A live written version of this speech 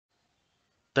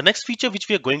The next feature which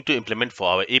we are going to implement for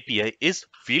our API is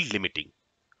field limiting.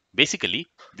 Basically,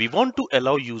 we want to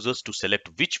allow users to select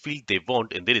which field they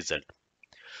want in the result.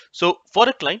 So for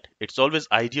a client, it's always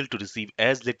ideal to receive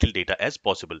as little data as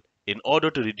possible in order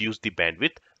to reduce the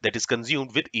bandwidth that is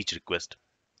consumed with each request.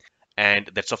 And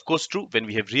that's of course true when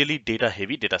we have really data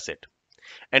heavy data set.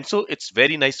 And so it's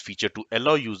very nice feature to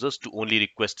allow users to only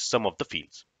request some of the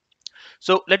fields.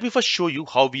 So let me first show you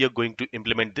how we are going to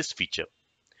implement this feature.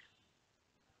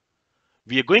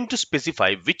 We are going to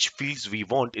specify which fields we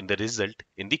want in the result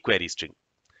in the query string.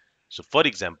 So for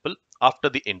example, after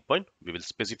the endpoint, we will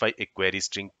specify a query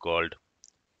string called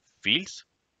fields,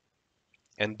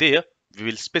 and there we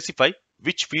will specify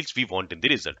which fields we want in the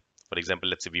result. For example,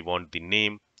 let's say we want the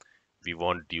name, we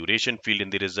want duration field in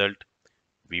the result,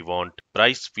 we want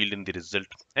price field in the result,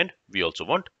 and we also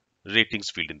want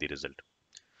ratings field in the result.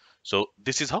 So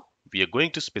this is how we are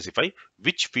going to specify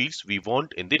which fields we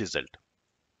want in the result.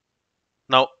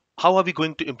 Now, how are we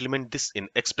going to implement this in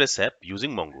Express app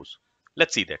using Mongoose?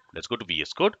 Let's see that. Let's go to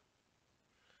VS Code.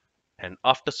 And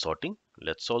after sorting,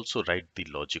 let's also write the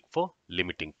logic for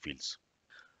limiting fields.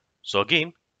 So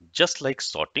again, just like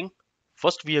sorting,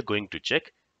 first we are going to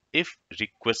check if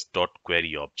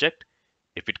request.queryObject,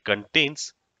 if it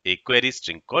contains a query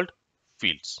string called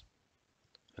fields.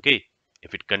 Okay,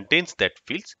 if it contains that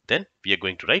fields, then we are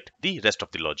going to write the rest of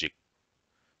the logic.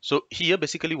 So here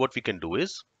basically what we can do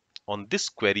is on this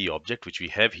query object which we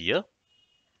have here,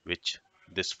 which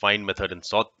this find method and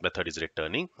sort method is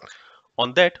returning,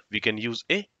 on that we can use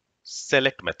a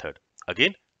select method.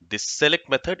 Again, this select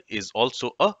method is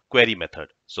also a query method.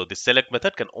 So this select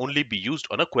method can only be used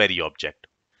on a query object.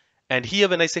 And here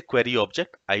when I say query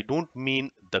object, I don't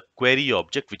mean the query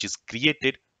object which is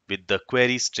created with the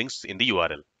query strings in the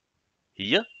URL.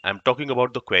 Here I'm talking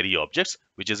about the query objects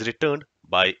which is returned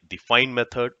by the find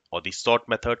method or the sort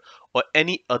method or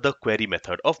any other query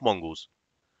method of Mongoose.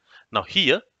 Now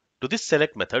here, to this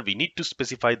select method, we need to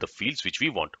specify the fields which we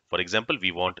want. For example,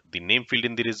 we want the name field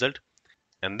in the result,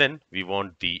 and then we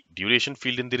want the duration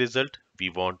field in the result, we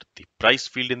want the price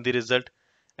field in the result,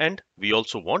 and we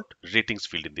also want ratings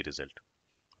field in the result.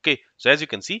 Okay, so as you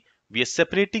can see, we are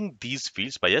separating these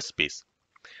fields by a space.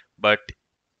 But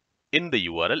in the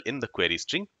URL, in the query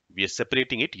string, we are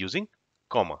separating it using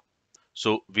comma.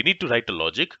 So we need to write a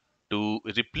logic to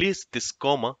replace this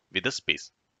comma with a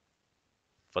space.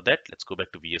 For that, let's go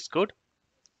back to VS Code.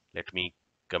 Let me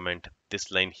comment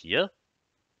this line here,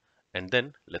 and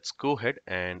then let's go ahead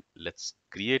and let's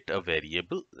create a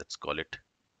variable. Let's call it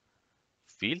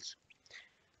fields.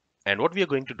 And what we are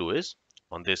going to do is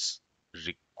on this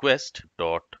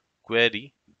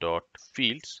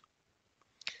request.query.fields.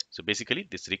 So basically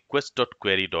this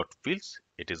request.query.fields,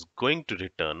 it is going to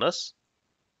return us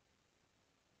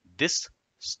this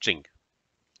string.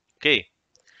 Okay.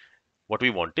 What we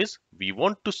want is we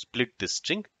want to split this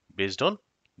string based on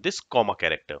this comma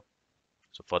character.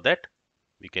 So for that,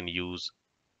 we can use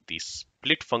the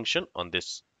split function on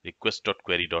this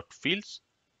request.query.fields,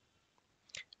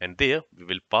 and there we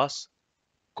will pass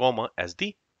comma as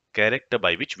the character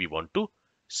by which we want to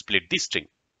split the string.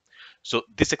 So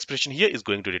this expression here is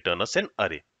going to return us an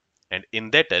array, and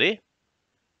in that array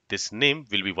this name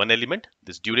will be one element,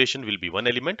 this duration will be one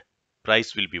element,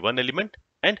 price will be one element,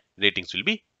 and ratings will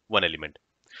be one element.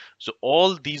 So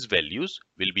all these values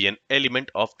will be an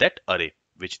element of that array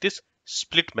which this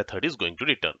split method is going to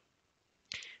return.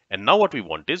 And now what we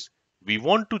want is we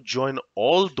want to join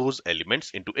all those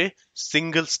elements into a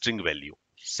single string value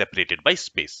separated by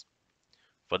space.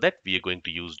 For that, we are going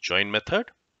to use join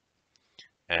method,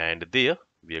 and there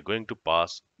we are going to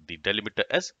pass the delimiter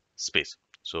as space.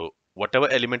 So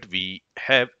whatever element we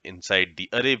have inside the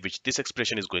array which this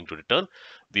expression is going to return,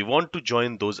 we want to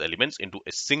join those elements into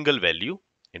a single value,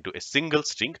 into a single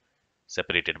string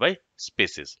separated by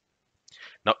spaces.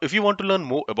 Now, if you want to learn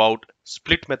more about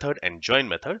split method and join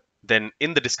method, then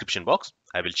in the description box,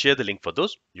 I will share the link for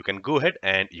those. You can go ahead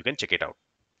and you can check it out.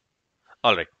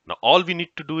 All right, now all we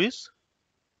need to do is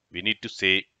we need to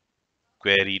say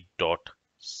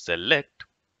query.select,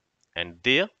 and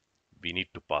there we need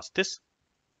to pass this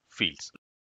fields.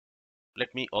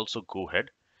 Let me also go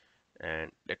ahead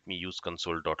and let me use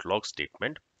console.log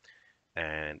statement,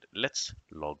 and let's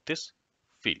log this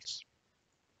fields.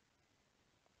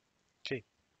 Okay.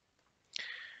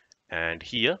 And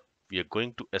here we are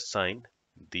going to assign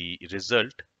the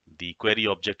result, the query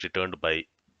object returned by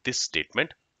this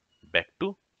statement, back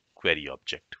to query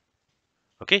object.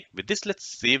 Okay, with this,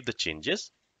 let's save the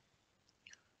changes.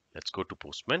 Let's go to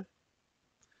Postman.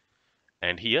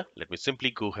 And here, let me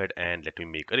simply go ahead and let me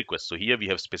make a request. So here we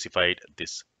have specified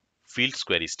this fields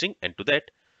query string, and to that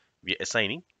we are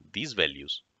assigning these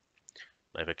values.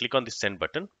 Now if I click on the send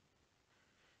button,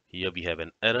 here we have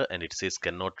an error and it says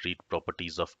cannot read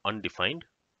properties of undefined.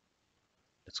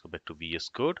 Let's go back to VS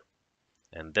Code,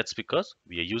 and that's because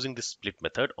we are using this split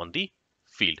method on the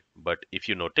field. But if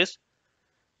you notice,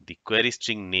 the query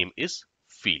string name is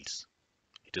fields.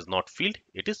 It is not field,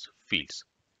 it is fields.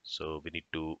 So we need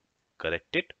to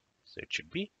correct it. So it should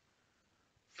be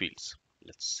fields.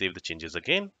 Let's save the changes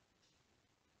again.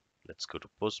 Let's go to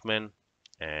Postman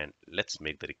and let's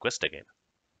make the request again.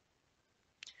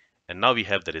 And now we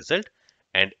have the result.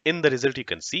 And in the result, you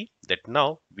can see that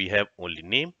now we have only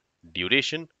name,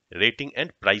 duration, rating,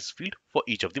 and price field for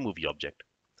each of the movie object.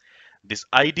 This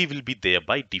ID will be there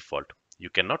by default. You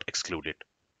cannot exclude it.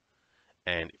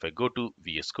 And if I go to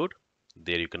VS Code,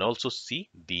 there you can also see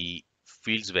the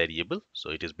fields variable. So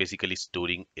it is basically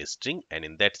storing a string, and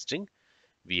in that string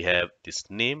we have this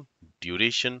name,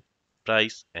 duration,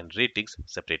 price, and ratings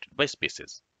separated by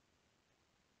spaces.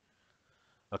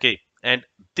 Okay, and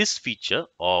this feature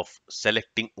of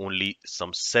selecting only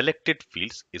some selected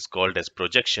fields is called as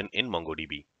projection in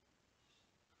MongoDB.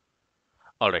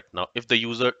 All right, now if the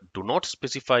user do not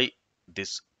specify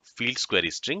this fields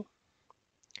query string,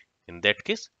 in that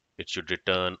case, it should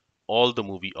return all the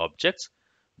movie objects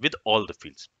with all the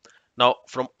fields. Now,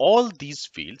 from all these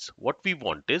fields, what we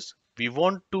want is we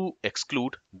want to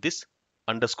exclude this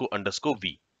underscore underscore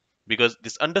v, because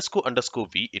this underscore underscore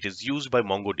v, it is used by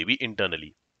MongoDB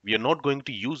internally. We are not going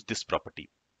to use this property.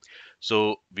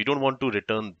 So we don't want to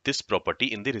return this property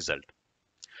in the result.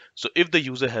 So if the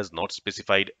user has not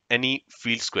specified any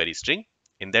fields query string,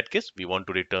 in that case, we want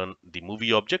to return the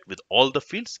movie object with all the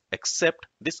fields except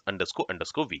this underscore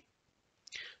underscore v.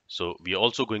 So we are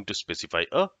also going to specify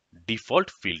a default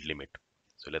field limit.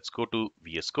 So let's go to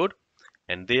VS Code,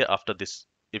 and there after this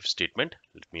if statement,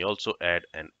 let me also add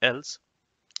an else.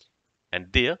 And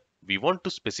there we want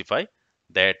to specify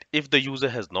that if the user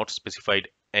has not specified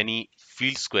any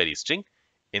fields query string,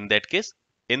 in that case,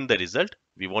 in the result,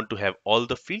 we want to have all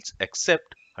the fields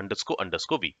except underscore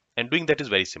underscore v. And doing that is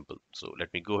very simple. So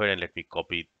let me go ahead and let me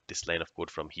copy this line of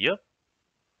code from here.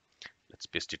 Let's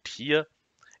paste it here.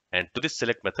 And to this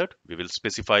select method, we will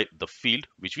specify the field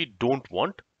which we don't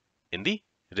want in the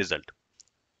result.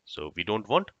 So we don't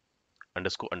want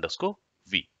underscore underscore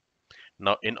v.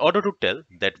 Now, in order to tell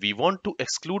that we want to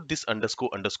exclude this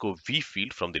underscore underscore v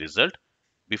field from the result,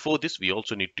 before this, we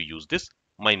also need to use this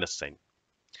minus sign.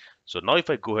 So now if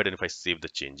I go ahead and if I save the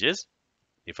changes,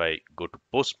 if I go to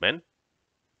Postman,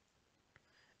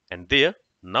 and there,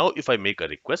 now if I make a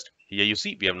request, here you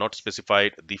see we have not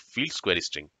specified the fields query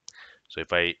string. So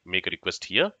if I make a request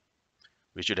here,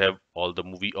 we should have all the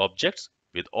movie objects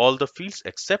with all the fields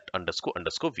except underscore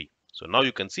underscore v. So now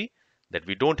you can see that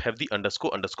we don't have the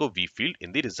underscore underscore v field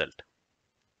in the result.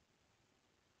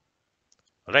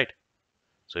 All right.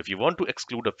 So if you want to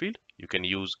exclude a field, you can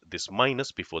use this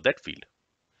minus before that field.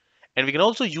 And we can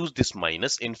also use this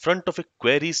minus in front of a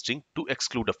query string to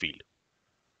exclude a field.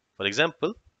 For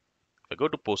example, if I go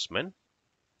to Postman,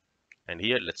 and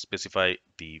here let's specify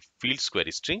the fields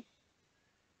query string.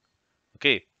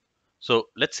 Okay, so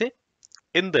let's say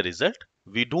in the result,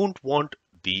 we don't want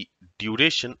the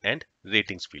duration and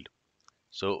ratings field.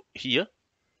 So here,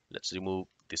 let's remove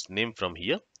this name from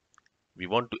here. We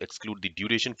want to exclude the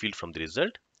duration field from the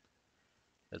result.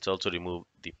 Let's also remove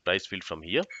the price field from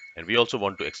here. And we also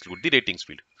want to exclude the ratings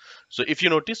field. So if you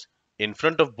notice, in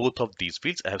front of both of these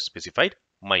fields, I have specified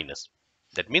minus.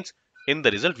 That means in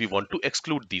the result, we want to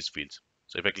exclude these fields.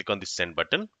 So if I click on the send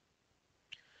button,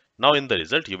 now in the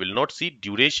result, you will not see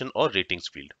duration or ratings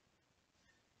field.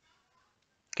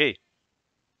 Okay.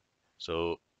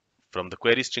 So from the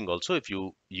query string also, if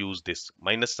you use this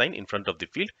minus sign in front of the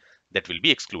field, that will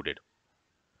be excluded.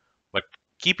 But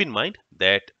keep in mind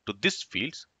that to this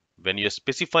fields, when you're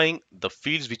specifying the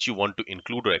fields which you want to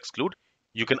include or exclude,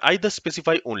 you can either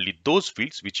specify only those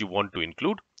fields which you want to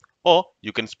include, or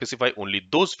you can specify only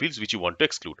those fields which you want to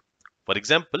exclude. For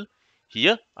example,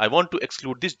 here I want to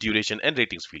exclude this duration and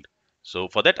ratings field. So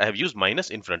for that, I have used minus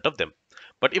in front of them.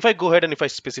 But if I go ahead and if I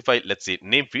specify, let's say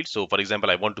name field. So for example,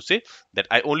 I want to say that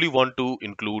I only want to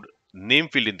include name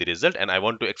field in the result and I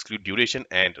want to exclude duration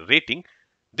and rating.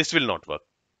 This will not work.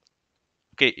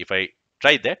 Okay, if I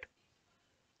try that,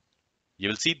 you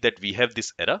will see that we have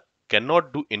this error,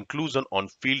 cannot do inclusion on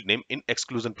field name in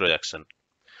exclusion projection.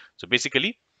 So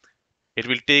basically, it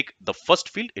will take the first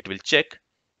field, it will check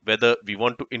whether we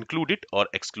want to include it or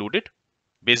exclude it.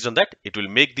 Based on that, it will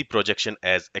make the projection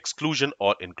as exclusion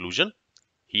or inclusion.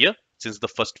 Here, since the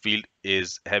first field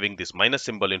is having this minus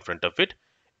symbol in front of it,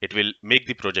 it will make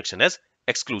the projection as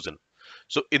exclusion.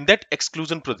 So in that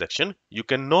exclusion projection, you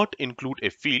cannot include a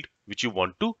field which you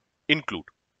want to include.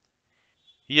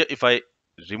 Here, if I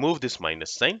remove this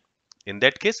minus sign, in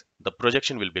that case, the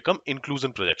projection will become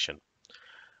inclusion projection.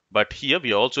 But here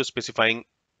we are also specifying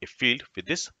a field with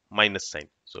this minus sign.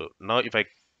 So now if I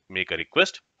make a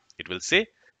request, it will say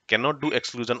cannot do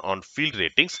exclusion on field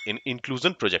ratings in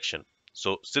inclusion projection.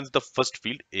 So since the first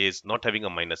field is not having a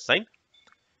minus sign,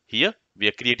 here we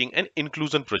are creating an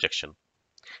inclusion projection.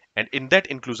 And in that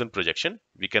inclusion projection,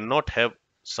 we cannot have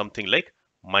something like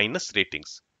minus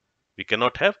ratings. We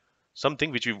cannot have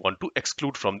something which we want to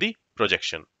exclude from the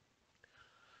projection.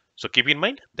 So keep in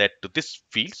mind that to this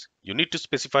fields, you need to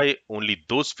specify only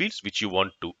those fields which you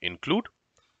want to include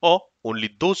or only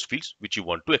those fields which you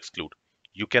want to exclude.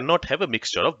 You cannot have a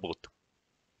mixture of both.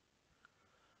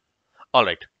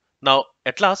 Alright, now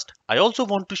at last, I also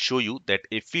want to show you that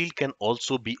a field can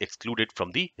also be excluded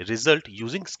from the result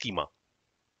using schema.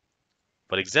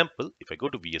 For example, if I go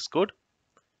to VS Code,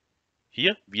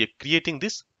 here we are creating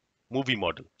this movie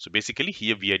model. So basically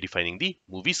here we are defining the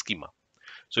movie schema.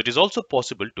 So it is also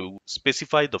possible to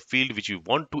specify the field which you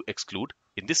want to exclude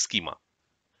in this schema.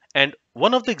 And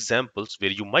one of the examples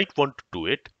where you might want to do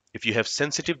it if you have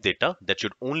sensitive data that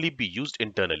should only be used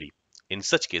internally. In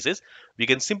such cases, we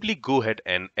can simply go ahead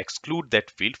and exclude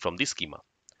that field from the schema.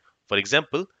 For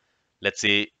example, let's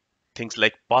say things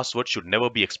like password should never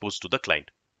be exposed to the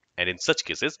client. And in such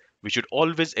cases, we should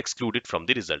always exclude it from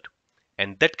the result.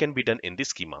 And that can be done in the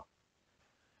schema.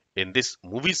 In this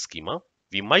movie schema,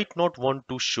 we might not want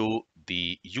to show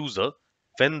the user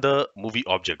when the movie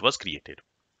object was created.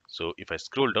 So if I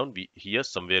scroll down, here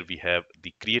somewhere we have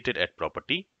the created at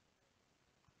property.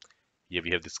 Here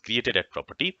we have this created at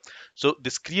property. So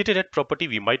this created at property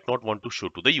we might not want to show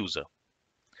to the user.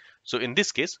 So in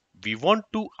this case, we want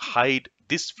to hide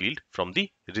this field from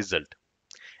the result.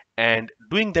 And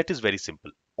doing that is very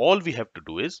simple. All we have to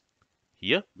do is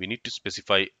here we need to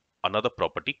specify another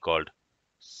property called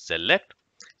select,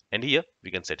 and here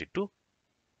we can set it to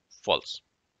false.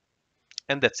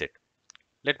 And that's it.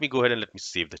 Let me go ahead and let me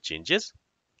save the changes.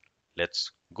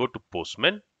 Let's go to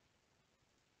Postman,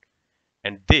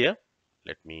 and there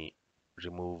let me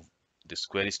remove this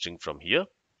query string from here.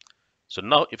 So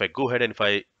now if I go ahead and if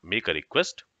I make a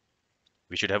request,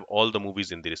 we should have all the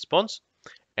movies in the response,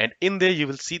 and in there you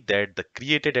will see that the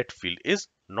created at field is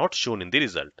not shown in the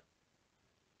result.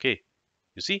 Okay,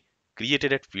 you see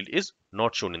created at field is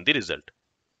not shown in the result.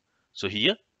 So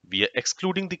here we are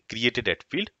excluding the created at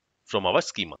field from our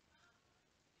schema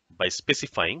by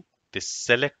specifying this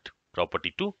select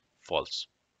property to false.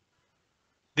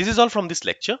 This is all from this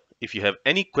lecture. If you have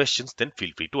any questions, then feel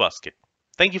free to ask it.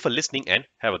 Thank you for listening and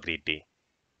have a great day.